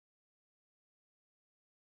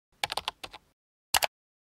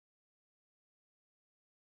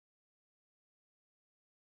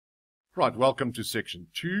Right, welcome to section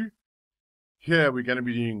 2. Here we're going to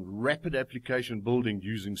be doing rapid application building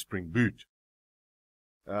using Spring Boot.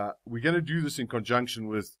 We're going to do this in conjunction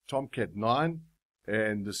with Tomcat 9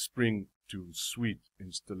 and the Spring Tool Suite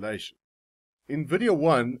installation. In video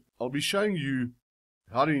 1, I'll be showing you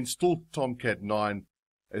how to install Tomcat 9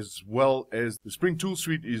 as well as the Spring Tool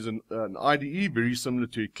Suite is an IDE very similar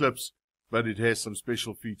to Eclipse, but it has some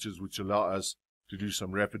special features which allow us to do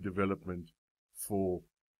some rapid development for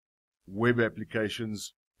web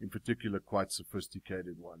applications, in particular quite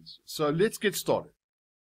sophisticated ones. So let's get started.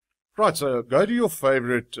 Right, so go to your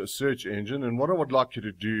favorite search engine, and what I would like you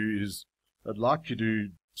to do is I'd like you to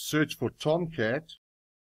search for Tomcat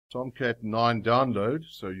 9 download,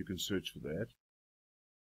 so you can search for that.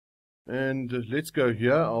 And let's go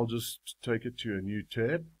here. I'll just take it to a new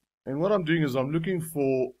tab. And what I'm doing is I'm looking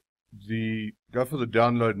for the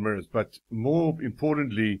download mirrors, but more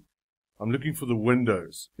importantly, I'm looking for the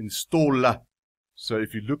Windows installer. So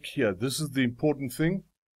if you look here, this is the important thing.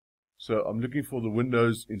 So I'm looking for the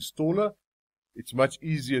Windows installer. It's much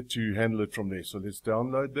easier to handle it from there. So let's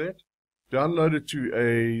download that. Download it to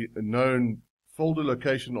a known folder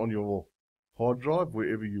location on your hard drive,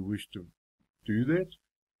 wherever you wish to do that.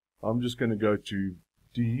 I'm just going to go to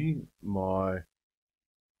my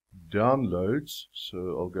downloads. So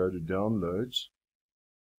I'll go to downloads.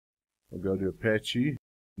 I'll go to Apache.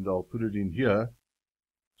 And I'll put it in here,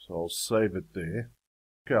 so I'll save it there.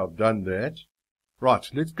 Okay, I've done that. Right,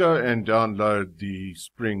 let's go and download the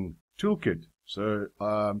Spring Toolkit. So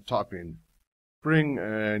type in Spring,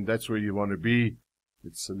 and that's where you want to be.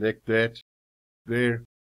 Let's select that there.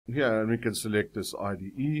 Here, and we can select this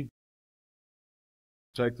IDE.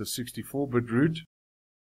 Take the 64-bit root.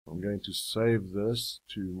 I'm going to save this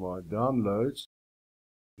to my downloads.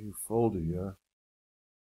 New folder here.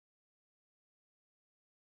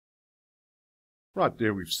 Right,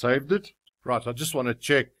 there we've saved it. Right, I just want to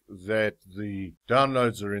check that the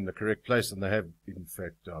downloads are in the correct place, and they have in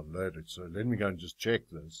fact downloaded. So let me go and just check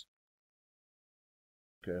this.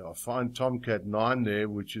 Okay, I find Tomcat 9 there,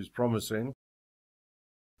 which is promising.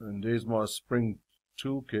 And there's my Spring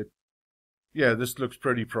Toolkit. Yeah, this looks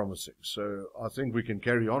pretty promising. So I think we can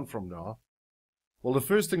carry on from now. Well, the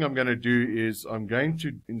first thing I'm going to do is I'm going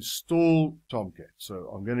to install Tomcat. So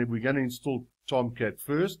we're going to install Tomcat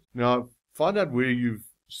first. Now, find out where you've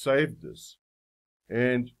saved this.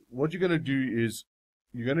 And what you're going to do is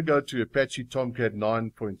you're going to go to Apache Tomcat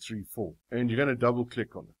 9.34 and you're going to double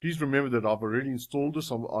click on it. Please remember that I've already installed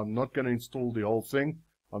this. I'm not going to install the whole thing.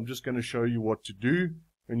 I'm just going to show you what to do,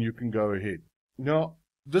 and you can go ahead. Now,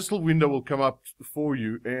 this little window will come up for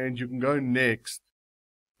you, and you can go next,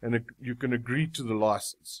 and you can agree to the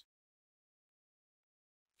license.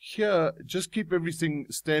 Here, just keep everything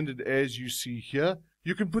standard as you see here.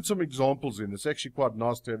 You can put some examples in. It's actually quite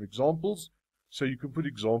nice to have examples. So you can put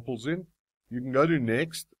examples in. You can go to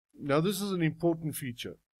next. Now this is an important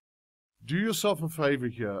feature. Do yourself a favor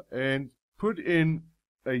here and put in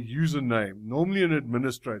a username, normally an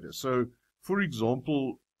administrator. So for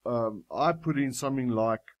example, I put in something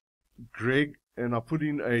like Greg, and I put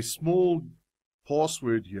in a small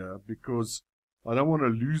password here because I don't want to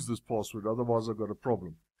lose this password. Otherwise I've got a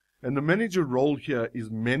problem. And the manager role here is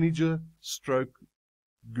manager stroke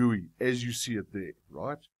GUI, as you see it there,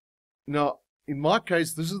 right? Now, in my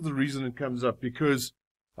case, this is the reason it comes up, because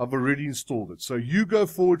I've already installed it. So you go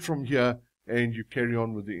forward from here and you carry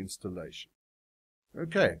on with the installation.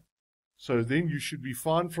 Okay, so then you should be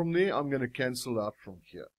fine from there. I'm going to cancel out from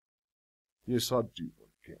here. Yes, I do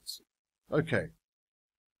want to cancel. Okay.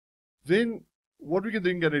 Then what we're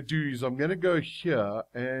then going to do is I'm going to go here,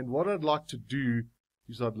 and what I'd like to do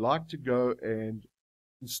is I'd like to go and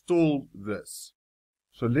install this.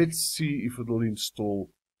 So let's see if it'll install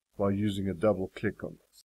by using a double click on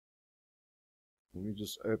this. Let me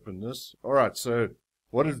just open this. Alright, so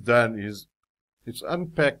what it's done is it's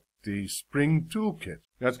unpacked the Spring Toolkit.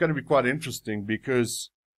 Now it's going to be quite interesting because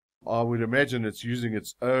I would imagine it's using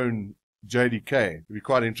its own JDK. It'll be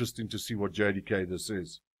quite interesting to see what JDK this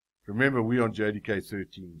is. Remember, we're on JDK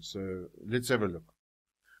 13, so let's have a look.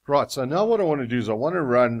 Right, so now what I want to do is I want to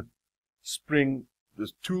run Spring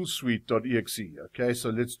this toolsuite.exe. Okay, so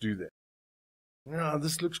let's do that. Now,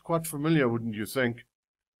 this looks quite familiar, wouldn't you think?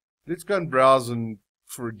 Let's go and browse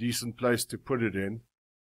for a decent place to put it in.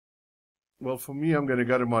 Well, for me, I'm going to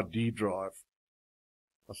go to my D drive.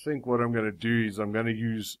 I think what I'm going to do is I'm going to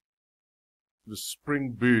use the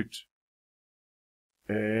Spring Boot.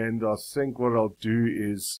 And I think what I'll do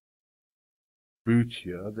is boot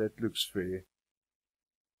here. That looks fair.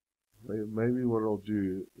 Maybe what I'll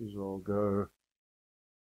do is I'll go...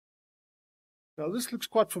 Now this looks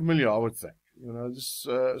quite familiar, I would think. You know, this,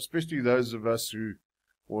 especially those of us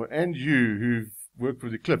and you who've worked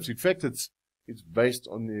with Eclipse. In fact, it's based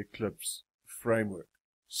on the Eclipse framework.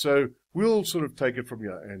 So we'll sort of take it from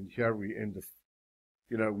here, and here we end of,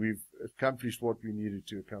 you know, we've accomplished what we needed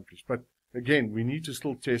to accomplish. But again, we need to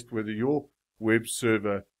still test whether your web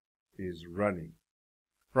server is running.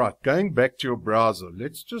 Right, going back to your browser,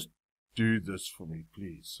 let's just do this for me,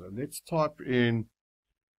 please. So let's type in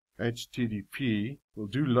HTTP. We'll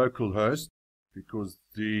do localhost because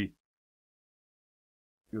your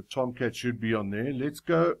Tomcat should be on there. Let's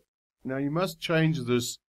go. Now you must change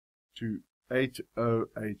this to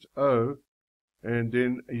 8080, and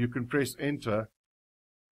then you can press enter,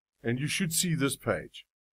 and you should see this page.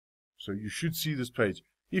 So you should see this page.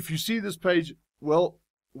 If you see this page, well,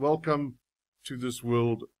 welcome to this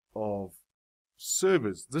world of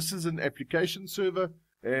servers. This is an application server,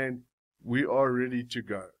 and we are ready to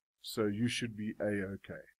go. So you should be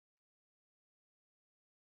A-OK.